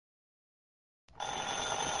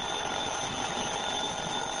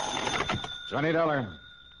Johnny Dollar.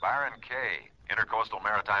 Byron K., Intercoastal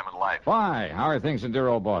Maritime and Life. Why? How are things in dear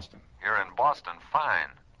old Boston? Here in Boston, fine.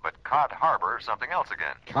 But Cod Harbor, something else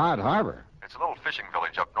again. Cod Harbor? It's a little fishing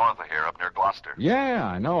village up north of here, up near Gloucester. Yeah,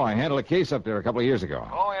 I know. I handled a case up there a couple of years ago.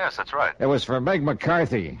 Oh, yes, that's right. It was for Meg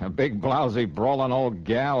McCarthy, a big, blousy, brawling old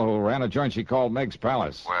gal who ran a joint she called Meg's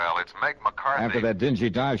Palace. Well, it's Meg McCarthy. After that dingy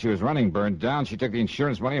dive she was running burned down, she took the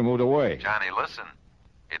insurance money and moved away. Johnny, listen.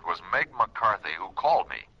 It was Meg McCarthy who called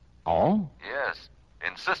me. Oh? Yes.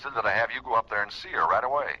 Insisted that I have you go up there and see her right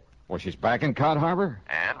away. Well, she's back in Cod Harbor?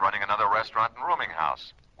 And running another restaurant and rooming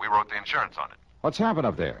house. We wrote the insurance on it. What's happened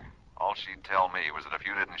up there? All she'd tell me was that if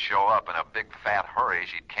you didn't show up in a big, fat hurry,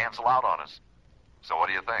 she'd cancel out on us. So what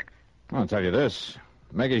do you think? I'll tell you this.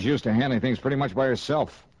 Meg is used to handling things pretty much by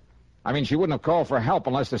herself. I mean, she wouldn't have called for help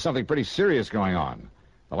unless there's something pretty serious going on.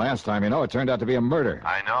 The last time, it turned out to be a murder.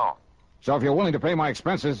 I know. So if you're willing to pay my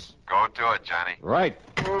expenses... Go to it, Johnny. Right.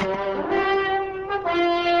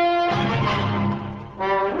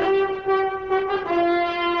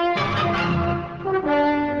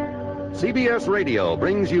 CBS Radio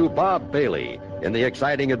brings you Bob Bailey in the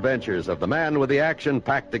exciting adventures of the man with the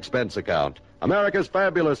action-packed expense account, America's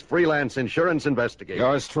fabulous freelance insurance investigator.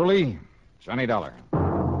 Yours truly, Johnny Dollar.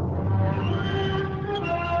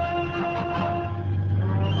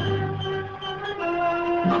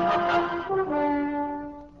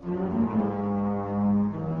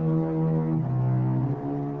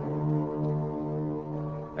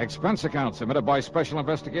 Expense account submitted by Special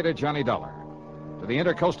Investigator Johnny Dollar to the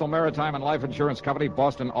Intercoastal Maritime and Life Insurance Company,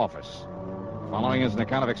 Boston office. Following is an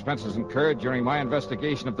account of expenses incurred during my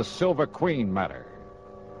investigation of the Silver Queen matter.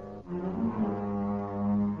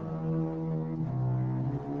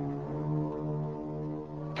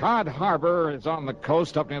 Cod Harbor is on the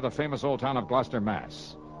coast up near the famous old town of Gloucester,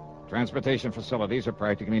 Mass. Transportation facilities are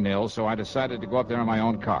practically nil, so I decided to go up there in my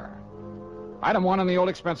own car. Item 1 on the old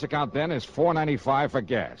expense account then is $4.95 for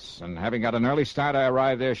gas, and having got an early start, I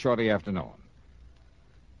arrived there shortly after noon.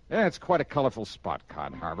 Yeah, it's quite a colorful spot,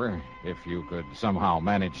 Cod Harbor, if you could somehow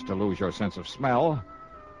manage to lose your sense of smell.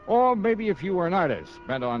 Or maybe if you were an artist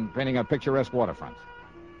bent on painting a picturesque waterfront.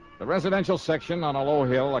 The residential section on a low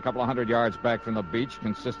hill a couple of 100 yards back from the beach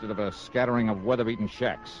consisted of a scattering of weather-beaten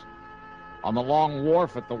shacks. On the long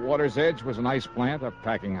wharf at the water's edge was an ice plant, a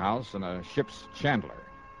packing house, and a ship's chandler.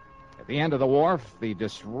 At the end of the wharf, the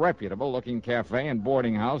disreputable-looking cafe and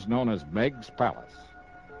boarding house known as Meg's Palace.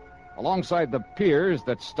 Alongside the piers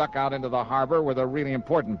that stuck out into the harbor were the really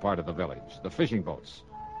important part of the village, the fishing boats.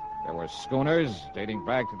 There were schooners dating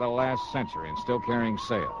back to the last century and still carrying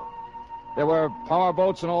sail. There were power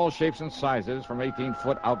boats in all shapes and sizes, from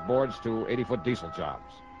 18-foot outboards to 80-foot diesel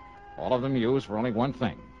jobs. All of them used for only one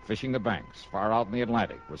thing, fishing the banks far out in the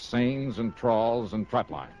Atlantic with seines and trawls and trot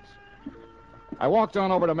lines. I walked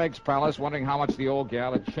on over to Meg's Palace, wondering how much the old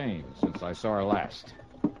gal had changed since I saw her last.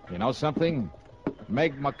 You know something?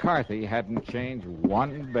 Meg McCarthy hadn't changed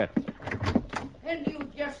one bit. And you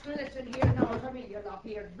just listen here now to me, you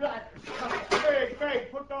lop-eared bladders. Meg,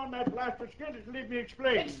 put down that blaster skin and leave me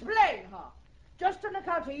explain. Explain, huh? Just on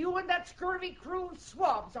account of you and that scurvy crew of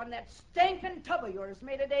swabs on that stinking tub of yours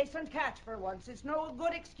made a decent catch for once. It's no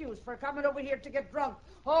good excuse for coming over here to get drunk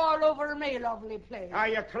all over me, lovely place. Ah,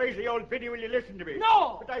 you crazy old biddy, will you listen to me?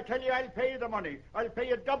 No! But I tell you, I'll pay you the money. I'll pay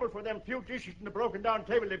you double for them few dishes and the broken-down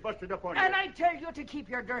table they busted up on you. And I tell you to keep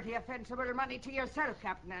your dirty, offensive money to yourself,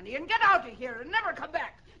 Captain Andy, and get out of here and never come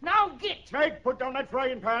back. Now get! Meg, put down that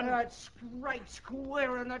frying pan. That's right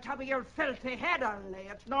square on the top of your filthy head, I'll lay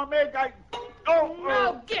it. No, Meg,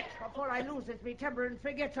 Now get before I loses me temper and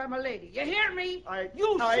forgets I'm a lady. You hear me? I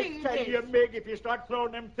see tell this. you, Meg, if you start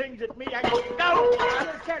throwing them things at me, I go down.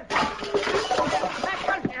 Back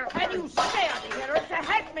on here, and you stay out of here. If you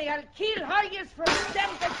hit me, I'll keel how you from stem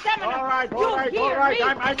to stem. All right.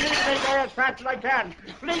 I'm leaving this there as fast as I can.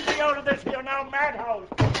 Leave me out of this here now, madhouse.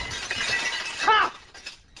 Ha!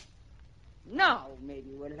 Now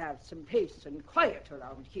maybe we'll have some peace and quiet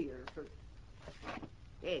around here.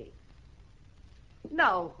 Hey.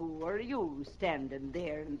 Now who are you standing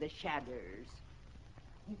there in the shadows?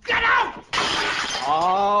 Get out!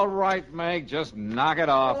 All right, Meg, just knock it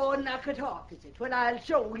off. Oh, knock it off, is it? Well, I'll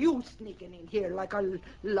show you sneaking in here like a...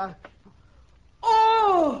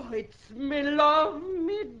 Oh, it's me love,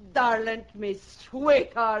 me darling, me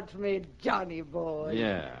sweetheart, me Johnny boy.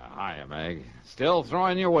 Yeah, hiya, Meg. Still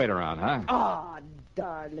throwing your weight around, huh? Ah,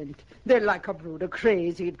 darling, they're like a brood of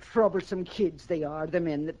crazy, troublesome kids, they are, the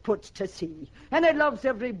men that puts to sea. And I loves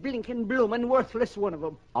every blinking, bloomin', worthless one of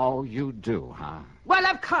them. Oh, you do, huh? Well,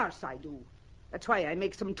 of course I do. That's why I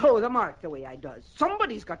makes them toe the mark the way I does.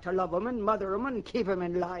 Somebody's got to love 'em and mother 'em and keep 'em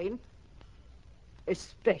in line.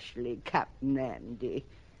 Especially Captain Andy.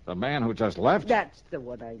 The man who just left? That's the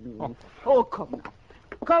one I mean. Oh, come now.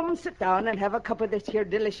 Come sit down and have a cup of this here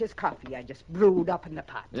delicious coffee I just brewed up in the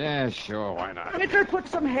pot. Yeah, sure, why not? It'll put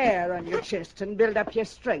some hair on your chest and build up your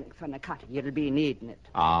strength on account of you'll be needing it.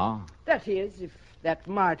 Ah? That is, if that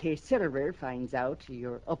Marty Silver finds out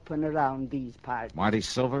you're up and around these parts. Marty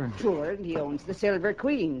Silver? Sure, and he owns the Silver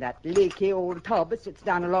Queen, that leaky old tub that sits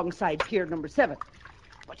down alongside Pier number 7.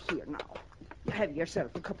 But here now, you have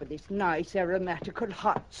yourself a cup of this nice, aromatical,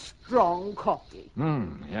 hot, strong coffee.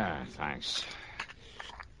 Yeah, thanks.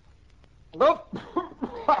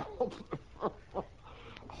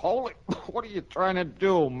 Holy, what are you trying to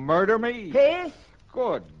do, murder me? Hey?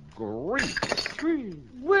 Good grief.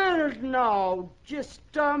 Well, now, just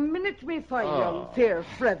a minute, me fine young,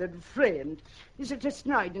 fair-feathered friend. Is it a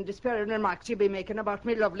snide and despairing remarks you be making about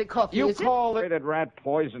me lovely coffee, You is call it rat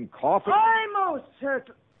poison coffee? I'm most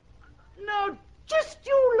certain. Now, just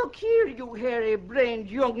you look here, you hairy-brained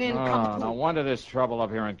young incompetent. No wonder there's trouble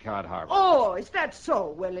up here in Cod Harbor. Oh, is that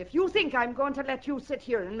so? Well, if you think I'm going to let you sit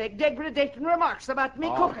here and make degrading remarks about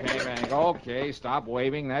me cooking... Okay, Meg, okay. Stop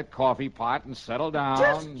waving that coffee pot and settle down.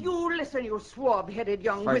 Just you listen, you swab-headed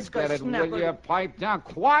young whisker Forget it, snapper. will you? Pipe down.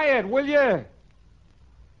 Quiet, will you?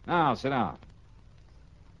 Now, sit down.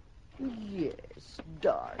 Yes,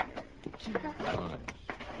 darling.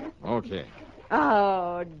 Okay.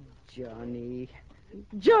 Oh, Johnny.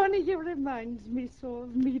 Johnny, you reminds me so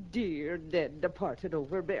of me dear, dead, departed,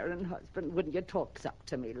 overbearing husband when you talks up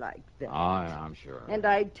to me like that. Oh, yeah, I'm sure. And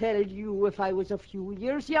I tell you, if I was a few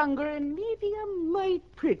years younger and maybe a mite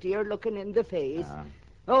prettier looking in the face,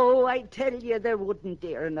 oh, I tell you, there wouldn't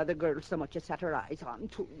dare another girl so much as set her eyes on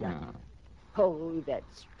to you. Oh,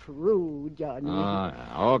 that's true, Johnny.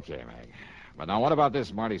 Okay, Meg. But now what about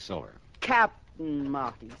this Marty Silver? Captain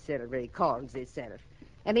Marty Silver, he calls himself.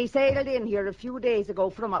 And he sailed in here a few days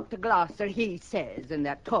ago from up to Gloucester, he says, in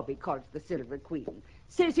that tub he calls the Silver Queen.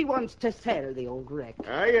 Says he wants to sell the old wreck.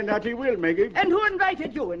 Aye, and that he will, Meggie. And who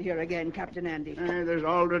invited you in here again, Captain Andy? There's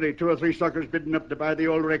already 2 or 3 suckers bidding up to buy the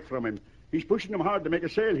old wreck from him. He's pushing them hard to make a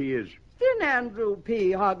sale, he is. Then Andrew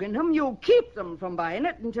P. Hogginham, you keep them from buying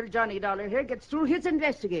it until Johnny Dollar here gets through his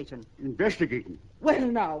investigation. Investigating? Well,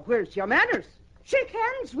 now, where's your manners? Shake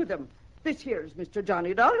hands with him. This here's Mr.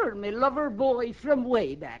 Johnny Dollar, me lover boy from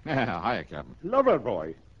way back. Hiya, Captain. Lover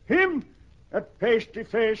boy? Him? That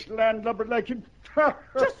pasty-faced landlubber like him?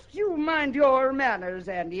 Just you mind your manners,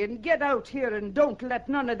 Andy, and get out here and don't let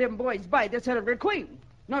none of them boys buy the Silver Queen.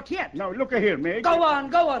 Not yet. Now, look here, Meg. Go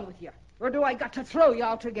on with you. Or do I got to throw you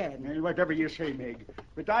out again? Well, whatever you say, Meg.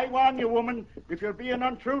 But I warn you, woman, if you're being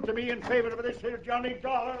untrue to me in favor of this here Johnny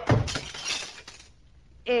Dollar...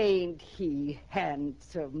 Ain't he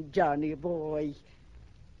handsome, Johnny boy?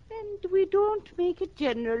 And we don't make it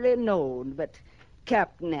generally known, but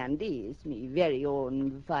Captain Andy is me very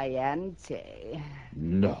own fiancé.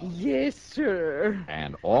 No. Yes, sir.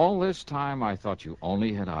 And all this time I thought you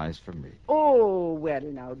only had eyes for me. Oh, well,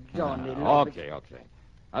 now, Johnny... Okay.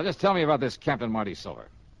 Now, just tell me about this Captain Marty Silver.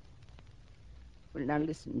 Well, now,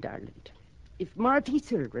 listen, darling. If Marty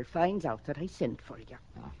Silver finds out that I sent for you...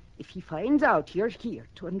 If he finds out you're here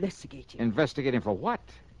to investigate him... Investigate him for what?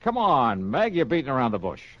 Come on, Meg, you're beating around the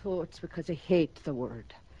bush. Oh, it's because I hate the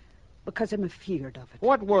word. Because I'm afeard of it.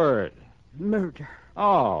 What word? Murder.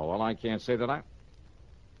 Oh, well, I can't say that I...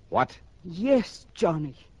 What? Yes,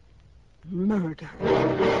 Johnny. Murder.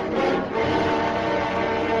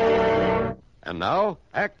 And now,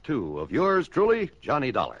 Act 2 of yours truly,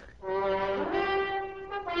 Johnny Dollar.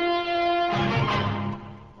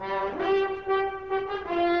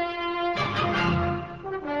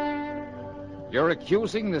 You're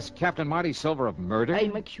accusing this Captain Marty Silver of murder?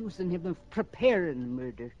 I'm accusing him of preparing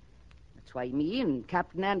murder. That's why me and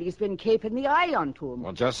Captain Andy's been keeping the eye onto him.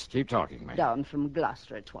 Well, just keep talking, Meg. Down from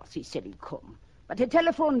Gloucester it was. He said he'd come. But he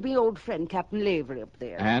telephoned me old friend Captain Lavery up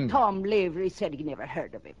there. And? Tom Lavery said he never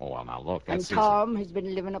heard of him. Oh, well, now, look, And that's... Tom has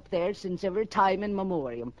been living up there since every time in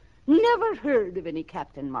memoriam. Never heard of any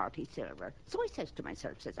Captain Marty Silver. So I says to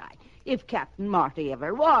myself, says I, if Captain Marty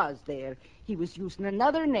ever was there, he was using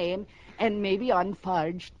another name and maybe on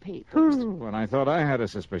forged papers. When I thought I had a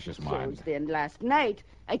suspicious mind. So then last night,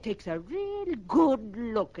 I takes a real good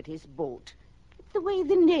look at his boat. The way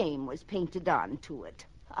the name was painted onto it.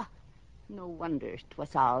 No wonder it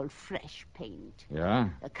was all fresh paint. Yeah?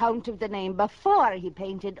 The count of the name before he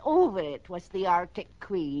painted over it was the Arctic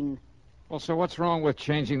Queen. Well, so what's wrong with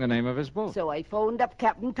changing the name of his boat? So I phoned up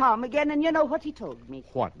Captain Tom again, and you know what he told me?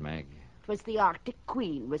 What, Meg? It was the Arctic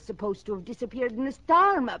Queen was supposed to have disappeared in a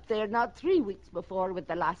storm up there not 3 weeks before with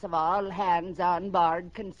the loss of all hands on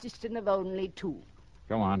board, consisting of only 2.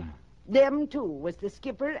 Go on. Them two was the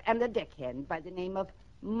skipper and the deckhand by the name of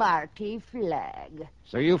Marty Flagg.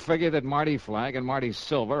 So you figure that Marty Flagg and Marty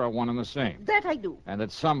Silver are one and the same. That I do. And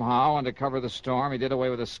that somehow, under cover of the storm, he did away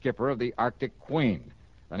with the skipper of the Arctic Queen.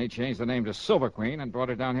 Then he changed the name to Silver Queen and brought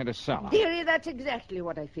her down here to sell her. Dearie, that's exactly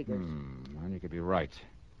what I figured. Well, you could be right.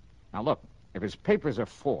 Now, look, if his papers are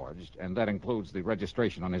forged, and that includes the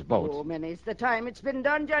registration on his boat... Oh, many's the time it's been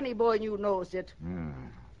done, Johnny boy, and you knows it.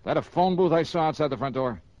 That a phone booth I saw outside the front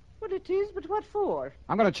door? What it is, but what for?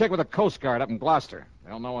 I'm going to check with the Coast Guard up in Gloucester.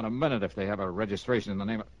 They'll know in a minute if they have a registration in the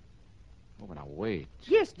name of... Oh, but now, wait.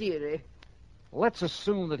 Yes, dearie. Let's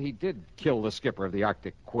assume that he did kill the skipper of the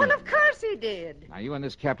Arctic Queen. Well, of course he did. Now, you and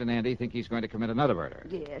this Captain Andy think he's going to commit another murder.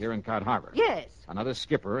 Yes. Here in Cod Harbor. Yes. Another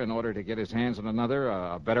skipper in order to get his hands on another,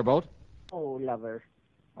 a better boat? Oh, lover.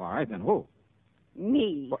 All right, then who?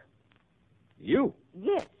 Me. What? You?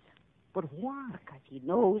 Yes. But why? Because he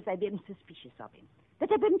knows I've been suspicious of him. That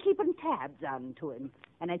I've been keeping tabs on to him.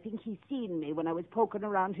 And I think he's seen me when I was poking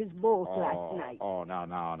around his boat last night. Oh,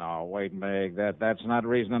 no. Wait, Meg. That's not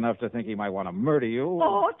reason enough to think he might want to murder you.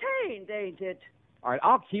 Oh, ain't it? All right,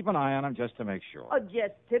 I'll keep an eye on him just to make sure. Oh,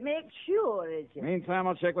 just to make sure, is it? Meantime,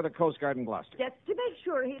 I'll check with the Coast Guard in Gloucester. Just to make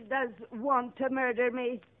sure he does want to murder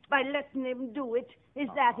me by letting him do it. Is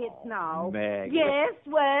that it now? Meg. Yes,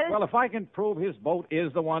 well... Well, if I can prove his boat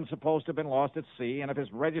is the one supposed to have been lost at sea, and if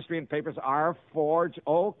his registry and papers are forged,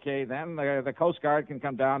 okay, then the Coast Guard can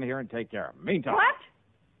come down here and take care of him. Meantime... What?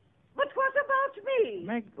 But what about me?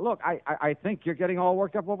 Meg, look, I think you're getting all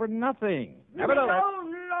worked up over nothing. My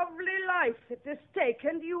own lovely life at the stake,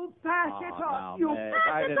 and you pass it off. You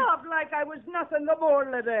pass it off like I was nothing the more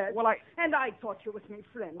than that. Well, And I thought you was me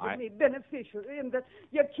friend, and me beneficiary, and that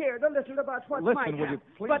you cared a little about what might happen. Listen, will you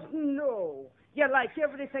please... But no. You like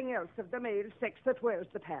everything else of the male sex that wears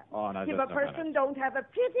the pants. Oh, no, if just a person don't have a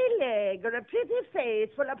pretty leg or a pretty face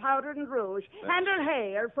full of powder and rouge and her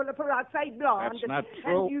hair full of peroxide blonde... That's not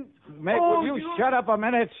true. And you... Meg, will you shut up a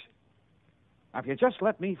minute? Now, if you just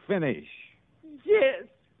let me finish. Yes,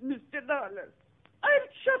 Mr. Dollar. I'll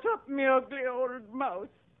shut up me ugly old mouth.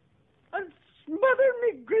 I'll smother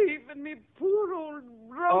me grief and me poor old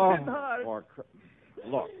broken heart.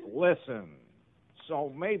 Look, listen.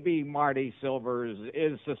 So maybe Marty Silvers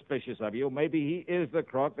is suspicious of you. Maybe he is the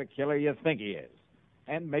crook, the killer you think he is.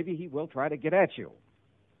 And maybe he will try to get at you.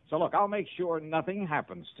 So, look, I'll make sure nothing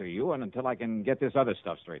happens to you and until I can get this other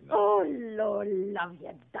stuff straightened out. Oh, Lord, love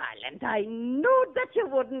you, darling. I knew that you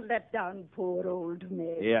wouldn't let down poor old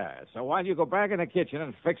Meg. Yeah, so why don't you go back in the kitchen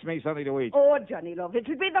and fix me something to eat? Oh, Johnny, love,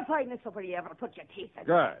 it'll be the finest supper you ever put your teeth in.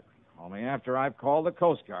 Good. Only after I've called the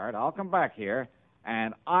Coast Guard, I'll come back here,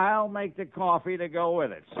 and I'll make the coffee to go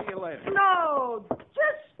with it. See you later. No,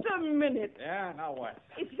 just a minute. Yeah, now what?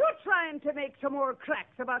 If you're trying to make some more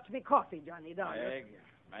cracks about me coffee, Johnny, darling...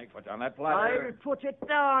 Meg, put down that platter. I'll put it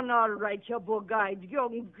down, all right, you bug-eyed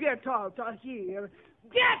young. Get out of here.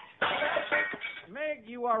 Get! Meg,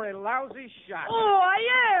 you are a lousy shot. Oh,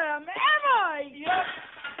 I am. Am I?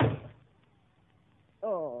 Yep.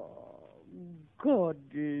 Oh, God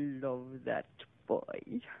love that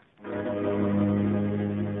boy.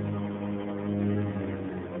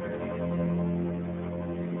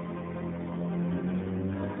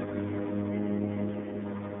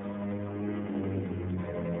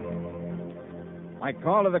 My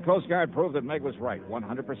call to the Coast Guard proved that Meg was right,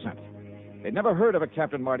 100%. They'd never heard of a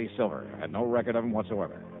Captain Marty Silver, had no record of him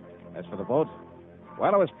whatsoever. As for the boat,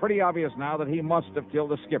 well, it was pretty obvious now that he must have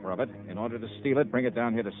killed the skipper of it in order to steal it, bring it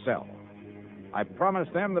down here to sell. I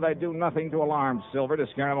promised them that I'd do nothing to alarm Silver to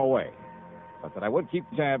scare him away, but that I would keep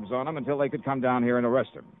tabs on him until they could come down here and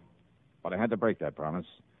arrest him. But I had to break that promise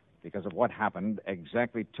because of what happened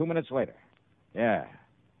exactly 2 minutes later. Yeah,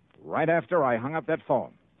 right after I hung up that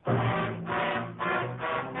phone.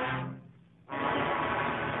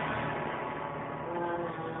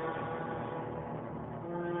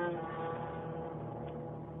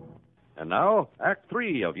 And now, Act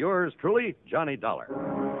 3 of yours truly, Johnny Dollar.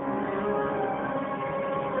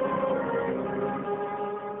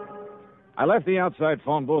 I left the outside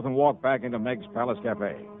phone booth and walked back into Meg's Palace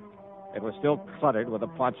Cafe. It was still cluttered with the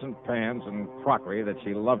pots and pans and crockery that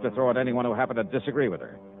she loved to throw at anyone who happened to disagree with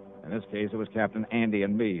her. In this case, it was Captain Andy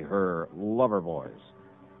and me, her lover boys.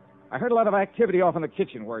 I heard a lot of activity off in the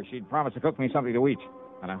kitchen where she'd promised to cook me something to eat,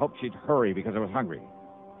 and I hoped she'd hurry because I was hungry.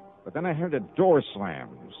 But then I heard a door slam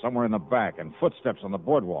somewhere in the back and footsteps on the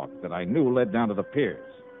boardwalk that I knew led down to the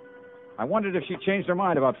piers. I wondered if she changed her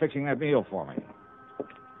mind about fixing that meal for me.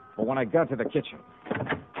 But when I got to the kitchen...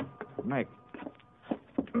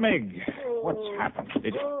 Meg, what's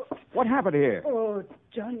happened? What happened here? Oh,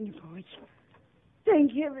 Johnny boy.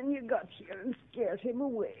 Thank heaven you got here and scared him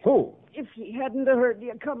away. Who? If he hadn't heard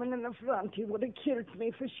you coming in the front, he would have killed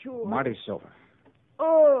me for sure. Marty Silver.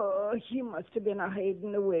 Oh, he must have been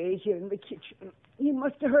hiding away here in the kitchen. He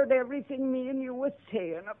must have heard everything me and you were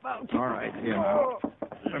saying about him. All right, here now.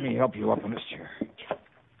 Let me help you up in this chair.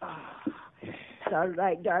 It's all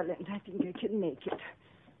right, darling. I think I can make it.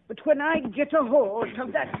 But when I get a hold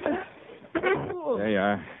of that... There you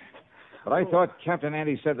are. But I thought Captain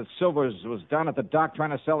Andy said that Silvers was down at the dock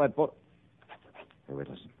trying to sell that boat. Hey, wait,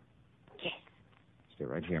 listen. Yes. Stay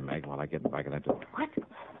right here, Meg, while I get in the back of that door. What?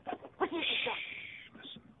 What is it,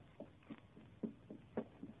 Listen.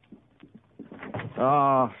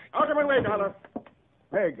 Out of my way, Dollar.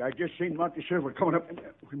 Meg, I just seen Monty Silver coming up.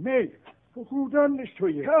 Meg, who done this to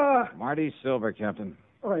you? Marty Silver, Captain.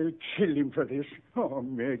 I'll kill him for this. Oh,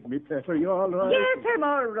 Meg, me pet, are you all right? Yes, I'm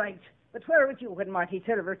all right. But where was you when Marty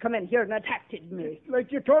Silver come in here and attacked me?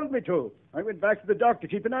 Like you told me to. I went back to the dock to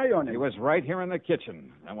keep an eye on him. He was right here in the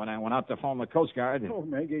kitchen. And when I went out to phone the Coast Guard... Oh,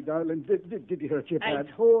 Maggie, darling, did he hurt you bad?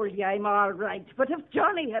 I told you I'm all right. But if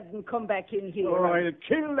Johnny hadn't come back in here... Oh, I'll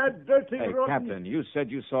kill that dirty Hey, rotten... Captain, you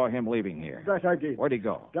said you saw him leaving here. That I did. Where'd he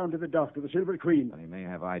go? Down to the dock, to the Silver Queen. Well, he may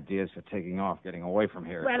have ideas for taking off, getting away from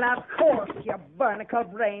here. Well, of course, you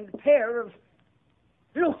barnacle-brained pair of...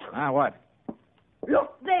 Look! Ah, what?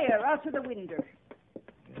 Look there, out of the window.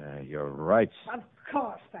 Yeah, you're right. Of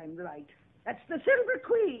course I'm right. That's the Silver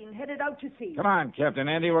Queen headed out to sea. Come on, Captain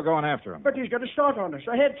Andy, we're going after him. But he's got a start on us,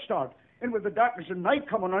 a head start. And with the darkness and night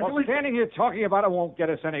coming on... Well, standing here talking about it won't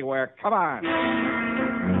get us anywhere. Come on.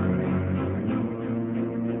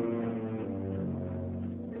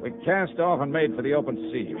 We cast off and made for the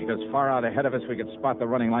open sea, because far out ahead of us we could spot the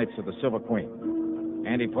running lights of the Silver Queen.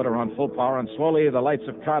 Andy put her on full power, and slowly the lights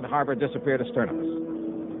of Cod Harbor disappeared astern of us.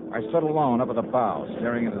 I stood alone up at the bow,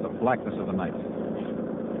 staring into the blackness of the night.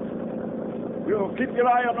 You keep your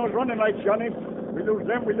eye on those running lights, Johnny. We lose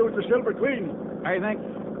them, we lose the Silver Queen. I think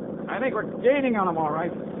we're gaining on them, all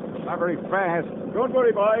right. Not very fast. Don't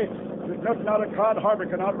worry, boy. There's nothing out of Cod Harbor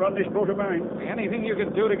can outrun this boat of mine. Anything you can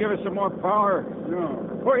do to give us some more power? No.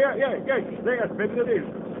 Oh, yeah. There, maybe it is.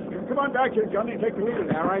 Come on back here, Johnny. Take the wheel.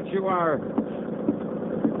 All right, you are.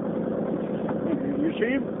 You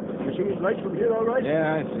see him? You see his lights from here, all right?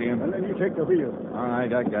 Yeah, I see him. And then you take the wheel. All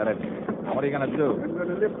right, I got it. Now, what are you going to do? I'm going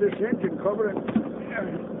to lift this engine cover and...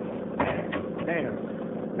 There.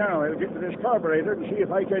 Now, I'll get to this carburetor and see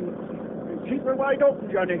if I can keep her wide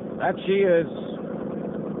open, Johnny. That she is.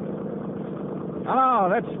 Oh,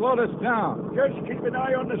 that slowed us down. Just keep an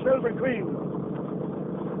eye on the Silver Queen.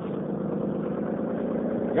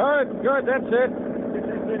 Good, that's it.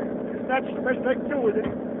 That's the best I can do with it.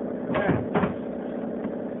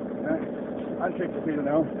 I'll take the wheel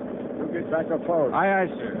now. We'll get back up forward. Aye,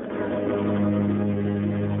 sir.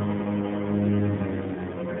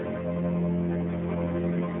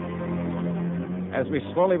 As we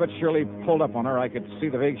slowly but surely pulled up on her, I could see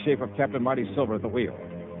the vague shape of Captain Marty Silver at the wheel.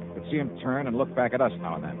 I could see him turn and look back at us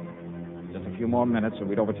now and then. Just a few more minutes and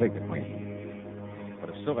we'd overtake the Queen. But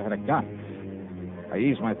if Silver had a gun, I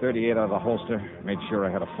eased my .38 out of the holster, made sure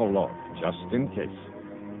I had a full load, just in case.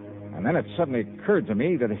 And then it suddenly occurred to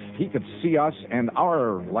me that if he could see us and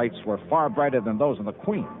our lights were far brighter than those of the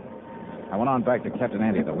Queen. I went on back to Captain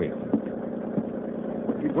Andy at the wheel.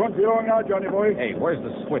 Keep going along now, Johnny boy. Hey, where's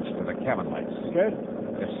the switch to the cabin lights? Okay.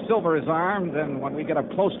 If Silver is armed, then when we get up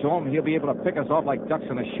close to him, he'll be able to pick us off like ducks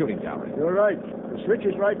in a shooting gallery. You're right. The switch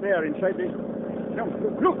is right there inside the... No,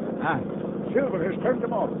 look. Ah, Silver has turned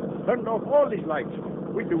them off. Turned off all these lights.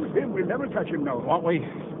 We lose him. We'll never catch him now. won't we?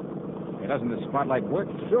 Hey, doesn't the spotlight work?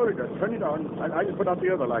 Sure it does. Turn it on. I'll put out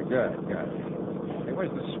the other light. Good. Hey,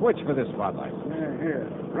 where's the switch for this spotlight? Here.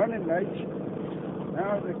 Running lights.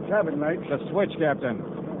 Now the cabin lights. The switch, Captain.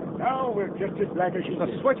 Now we're just as black as she The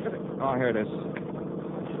is. switch for the... Oh, here it is.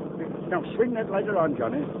 Now swing that lighter on,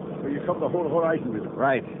 Johnny, so you cover the whole horizon with it.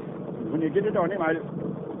 Right. When you get it on him, I'll...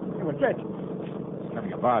 What's that? It's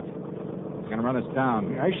coming about. It's going to run us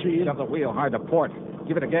down. I see him. Shove the wheel hard to port.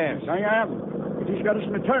 Give it a gas. Yes, I am. If he's got us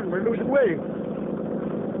in a turn, we're losing way.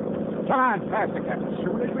 Come on, faster, Captain. As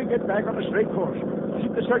soon as we get back on the straight course,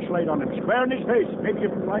 keep the searchlight on him, square in his face. Maybe you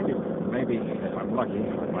can find it. Maybe, if I'm lucky,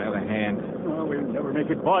 with my other hand. Oh, we'll never make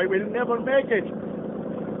it, boy. We'll never make it.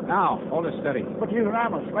 Now, hold it steady. But he'll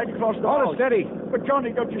ram us right across the Hold house. it steady. But,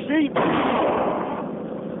 Johnny, don't you see?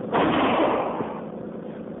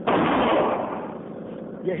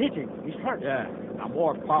 You hit him. He's hurt. Yeah. Now,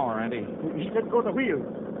 more power, Andy. He's let go of the wheel.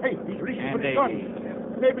 Hey, he's reaching for the Andy.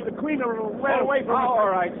 gun. Maybe the Queen will well away from us.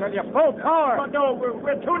 Power, I tell you. Full power. Oh, no,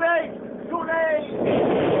 we're too late. Too late.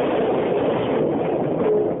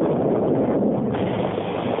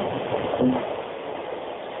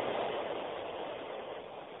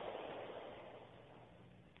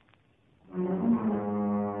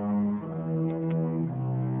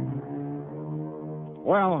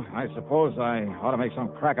 Well, I suppose I ought to make some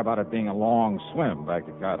crack about it being a long swim back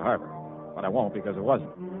to Cod Harbor. But I won't because it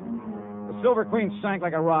wasn't. The Silver Queen sank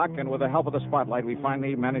like a rock, and with the help of the spotlight, we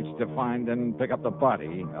finally managed to find and pick up the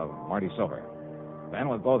body of Marty Silver. Then,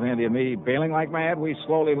 with both Andy and me bailing like mad, we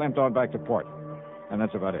slowly limped on back to port. And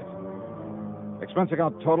that's about it. Expense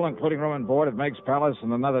account total, including room and board at Meg's Palace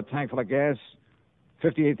and another tank full of gas,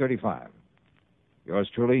 $58.35. Yours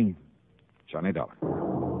truly, Johnny Dollar.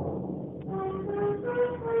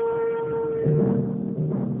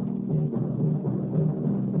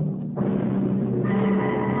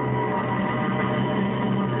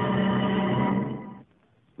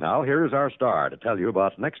 Now, here's our star to tell you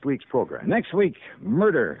about next week's program. Next week,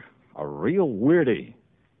 murder. A real weirdie.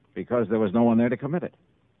 Because there was no one there to commit it.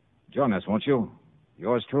 Join us, won't you?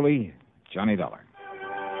 Yours truly, Johnny Dollar.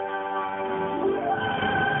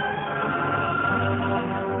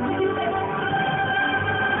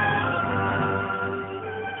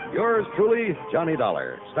 Yours truly, Johnny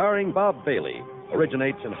Dollar, starring Bob Bailey,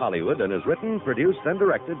 originates in Hollywood and is written, produced, and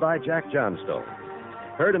directed by Jack Johnstone.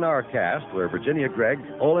 Heard in our cast were Virginia Gregg,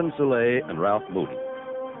 Olin Soule, and Ralph Moody.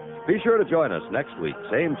 Be sure to join us next week,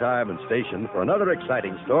 same time and station, for another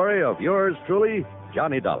exciting story of yours truly,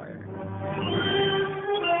 Johnny Dollar.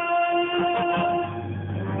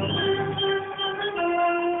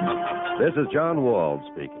 This is John Wald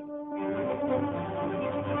speaking.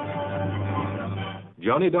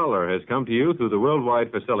 Johnny Dollar has come to you through the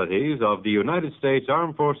worldwide facilities of the United States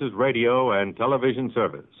Armed Forces Radio and Television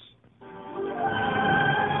Service.